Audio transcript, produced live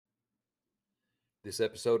This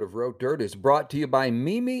episode of Road Dirt is brought to you by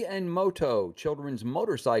Mimi and Moto, children's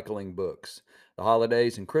motorcycling books. The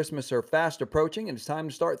holidays and Christmas are fast approaching, and it's time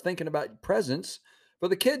to start thinking about presents for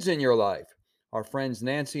the kids in your life. Our friends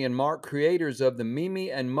Nancy and Mark, creators of the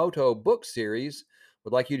Mimi and Moto book series,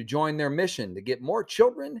 would like you to join their mission to get more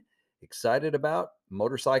children excited about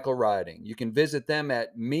motorcycle riding. You can visit them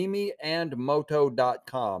at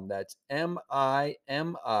mimiandmoto.com. That's MIMIAND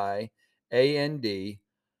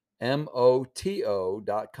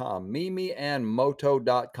moto.com,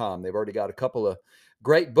 mimiandmoto.com. They've already got a couple of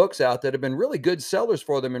great books out that have been really good sellers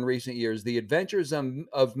for them in recent years. The Adventures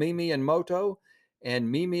of Mimi and Moto,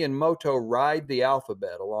 and Mimi and Moto Ride the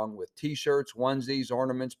Alphabet, along with t-shirts, onesies,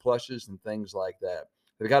 ornaments, plushes, and things like that.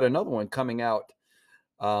 They've got another one coming out,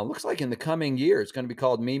 looks like in the coming year. It's going to be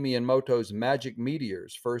called Mimi and Moto's Magic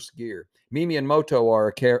Meteors First Gear. Mimi and Moto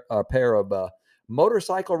are a pair of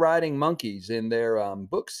motorcycle riding monkeys in their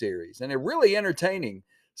book series, and they're really entertaining.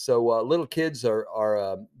 So little kids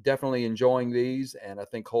are definitely enjoying these, and I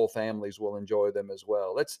think whole families will enjoy them as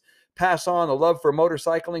well. Let's pass on the love for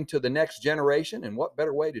motorcycling to the next generation, and what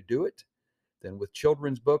better way to do it than with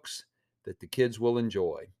children's books that the kids will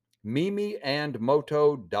enjoy.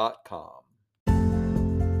 mimiandmoto.com.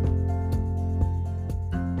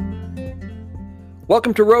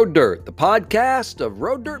 Welcome to Road Dirt, the podcast of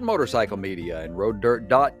Road Dirt Motorcycle Media and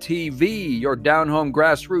RoadDirt.tv, your down-home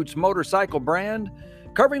grassroots motorcycle brand,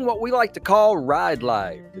 covering what we like to call ride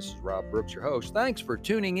life. This is Rob Brooks, your host. Thanks for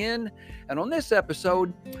tuning in. And on this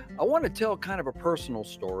episode, I want to tell kind of a personal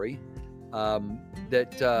story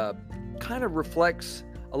that kind of reflects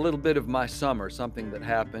a little bit of my summer, something that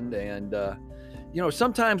happened. And,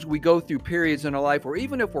 sometimes we go through periods in our life where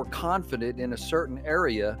even if we're confident in a certain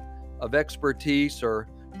area of expertise or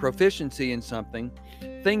proficiency in something,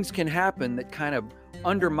 things can happen that kind of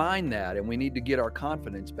undermine that, and we need to get our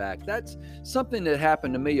confidence back. That's something that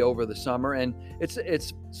happened to me over the summer, and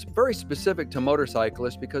it's very specific to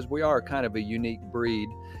motorcyclists because we are kind of a unique breed.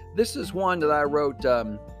 This is one that I wrote,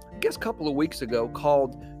 I guess a couple of weeks ago,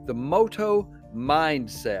 called The Moto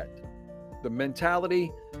Mindset, the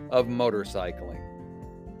mentality of motorcycling.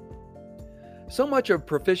 So much of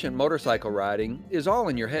proficient motorcycle riding is all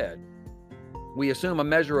in your head. We assume a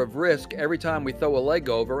measure of risk every time we throw a leg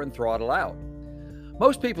over and throttle out.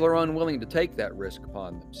 Most people are unwilling to take that risk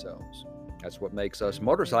upon themselves. That's what makes us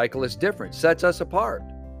motorcyclists different, sets us apart.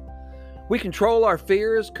 We control our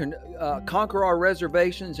fears, conquer our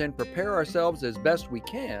reservations, and prepare ourselves as best we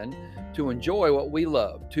can to enjoy what we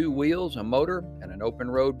love: two wheels, a motor, and an open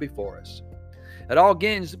road before us. It all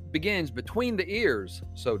begins between the ears,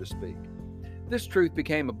 so to speak. This truth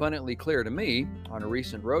became abundantly clear to me on a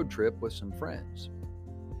recent road trip with some friends.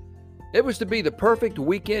 It was to be the perfect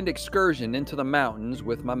weekend excursion into the mountains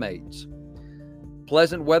with my mates.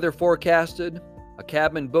 Pleasant weather forecasted, a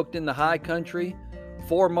cabin booked in the high country,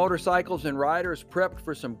 4 motorcycles and riders prepped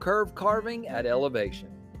for some curve carving at elevation.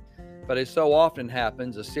 But as so often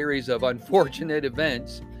happens, a series of unfortunate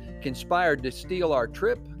events conspired to steal our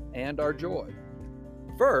trip and our joy.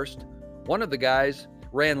 First, one of the guys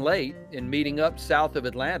ran late in meeting up south of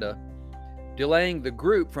Atlanta, delaying the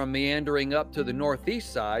group from meandering up to the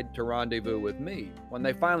northeast side to rendezvous with me. When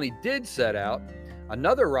they finally did set out,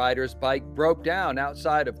 another rider's bike broke down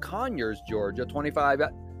outside of Conyers, Georgia, 25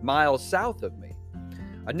 miles south of me.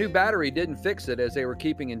 A new battery didn't fix it as they were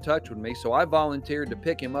keeping in touch with me, so I volunteered to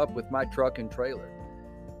pick him up with my truck and trailer.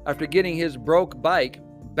 After getting his broke bike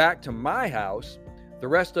back to my house, the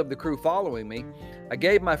rest of the crew following me, I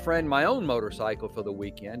gave my friend my own motorcycle for the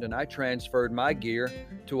weekend, and I transferred my gear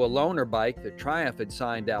to a loaner bike that Triumph had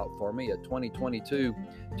signed out for me, a 2022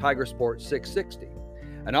 Tiger Sport 660.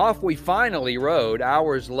 And off we finally rode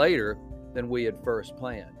hours later than we had first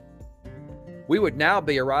planned. We would now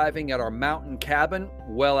be arriving at our mountain cabin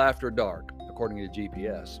well after dark, according to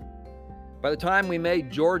GPS. By the time we made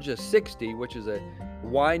Georgia 60, which is a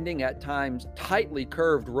winding, at times tightly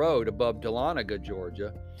curved road above Dahlonega,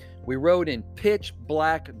 Georgia, we rode in pitch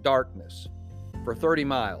black darkness for 30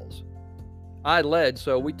 miles. I led,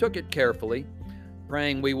 so we took it carefully,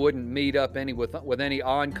 praying we wouldn't meet up with any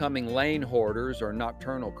oncoming lane hoarders or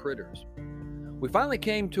nocturnal critters. We finally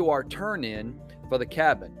came to our turn-in for the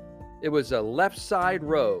cabin. It was a left side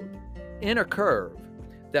road in a curve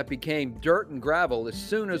that became dirt and gravel as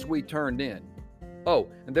soon as we turned in. Oh,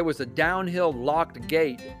 and there was a downhill locked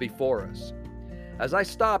gate before us. As I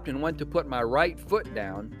stopped and went to put my right foot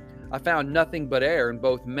down, I found nothing but air, and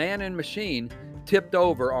both man and machine tipped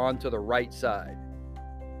over onto the right side.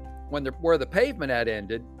 Where the pavement had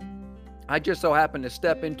ended, I just so happened to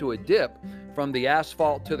step into a dip from the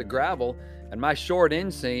asphalt to the gravel, and my short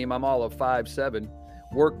inseam, I'm all of 5'7",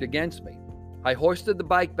 worked against me. I hoisted the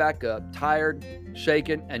bike back up, tired,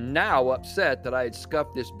 shaken, and now upset that I had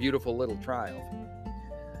scuffed this beautiful little Triumph.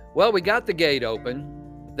 Well, we got the gate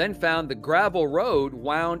open, then found the gravel road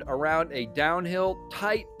wound around a downhill,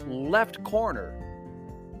 tight left corner,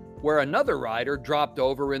 where another rider dropped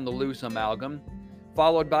over in the loose amalgam,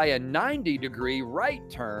 followed by a 90-degree right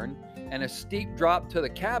turn and a steep drop to the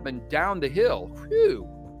cabin down the hill. Whew!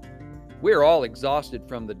 We were all exhausted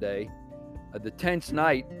from the day. The tense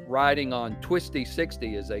night riding on Twisty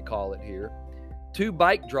 60, as they call it here, 2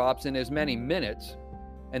 bike drops in as many minutes,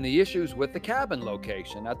 and the issues with the cabin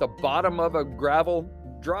location at the bottom of a gravel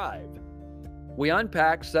drive. We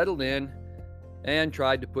unpacked, settled in, and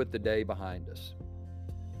tried to put the day behind us.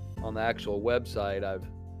 On the actual website,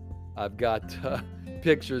 I've got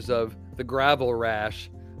pictures of the gravel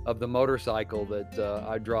rash of the motorcycle that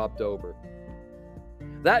I dropped over.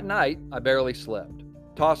 That night, I barely slept.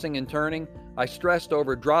 Tossing and turning, I stressed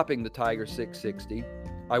over dropping the Tiger 660.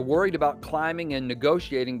 I worried about climbing and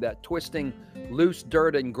negotiating that twisting, loose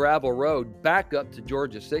dirt and gravel road back up to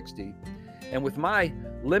Georgia 60. And with my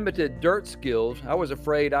limited dirt skills, I was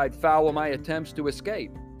afraid I'd foul my attempts to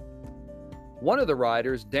escape. One of the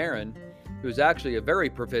riders, Darren, who's actually a very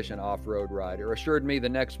proficient off-road rider, assured me the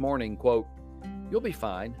next morning, quote, "You'll be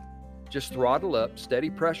fine. Just throttle up, steady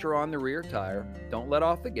pressure on the rear tire, don't let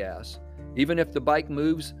off the gas, even if the bike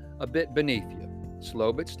moves a bit beneath you.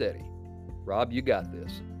 Slow but steady. Rob, you got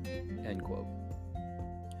this." End quote.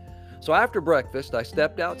 So after breakfast, I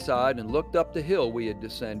stepped outside and looked up the hill we had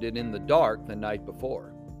descended in the dark the night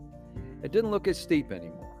before. It didn't look as steep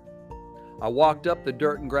anymore. I walked up the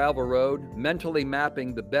dirt and gravel road, mentally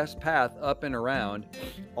mapping the best path up and around,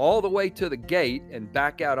 all the way to the gate and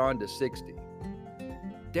back out onto 60.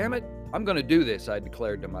 Damn it, I'm going to do this, I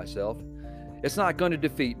declared to myself. It's not going to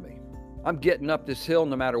defeat me. I'm getting up this hill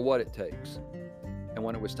no matter what it takes. And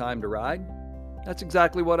when it was time to ride, that's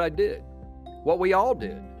exactly what I did. What we all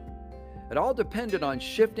did. It all depended on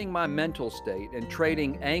shifting my mental state and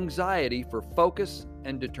trading anxiety for focus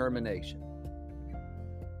and determination.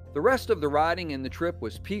 The rest of the riding and the trip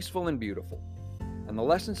was peaceful and beautiful, and the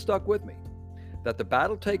lesson stuck with me, that the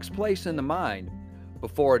battle takes place in the mind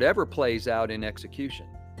before it ever plays out in execution.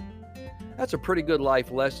 That's a pretty good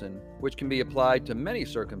life lesson, which can be applied to many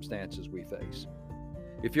circumstances we face.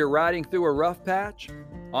 If you're riding through a rough patch,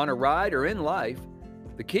 on a ride, or in life,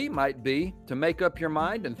 the key might be to make up your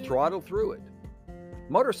mind and throttle through it.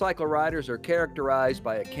 Motorcycle riders are characterized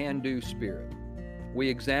by a can-do spirit. We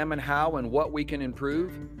examine how and what we can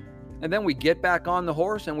improve, and then we get back on the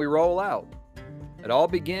horse and we roll out. It all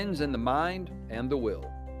begins in the mind and the will.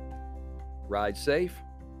 Ride safe,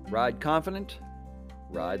 ride confident,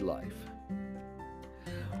 ride life.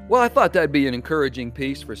 Well, I thought that'd be an encouraging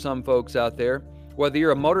piece for some folks out there. Whether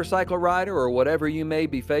you're a motorcycle rider or whatever you may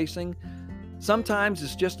be facing, sometimes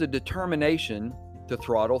it's just a determination to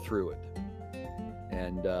throttle through it.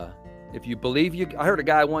 And if you believe I heard a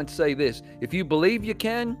guy once say this, if you believe you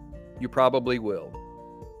can, you probably will.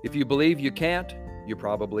 If you believe you can't, you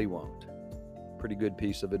probably won't. Pretty good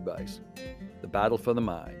piece of advice. The battle for the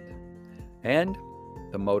mind and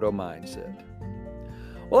the moto mindset.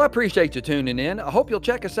 Well, I appreciate you tuning in. I hope you'll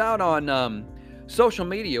check us out on social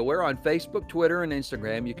media. We're on Facebook, Twitter, and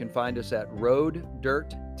Instagram. You can find us at Road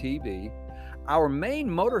Dirt TV. Our main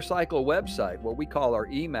motorcycle website, what we call our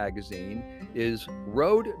e-magazine, is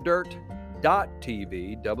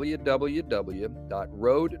roaddirt.tv,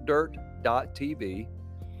 www.roaddirt.tv,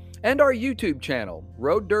 and our YouTube channel,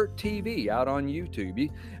 Road Dirt TV, out on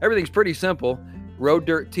YouTube. Everything's pretty simple. Road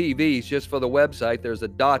Dirt TV is just for the website. There's a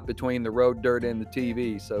dot between the Road Dirt and the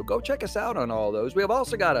TV. So go check us out on all those. We have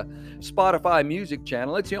also got a Spotify music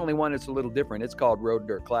channel. It's the only one that's a little different. It's called Road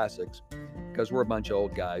Dirt Classics because we're a bunch of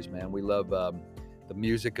old guys, man. We love the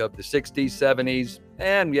music of the 60s, 70s,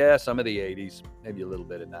 and yeah, some of the 80s. Maybe a little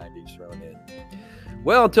bit of 90s thrown in.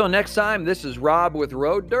 Well, until next time, this is Rob with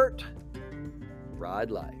Road Dirt.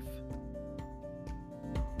 Ride life.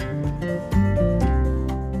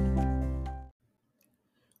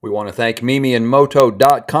 We want to thank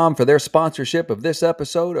MimiandMoto.com for their sponsorship of this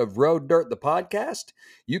episode of Road Dirt, the podcast.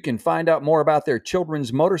 You can find out more about their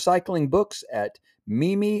children's motorcycling books at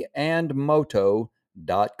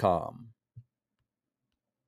MimiandMoto.com.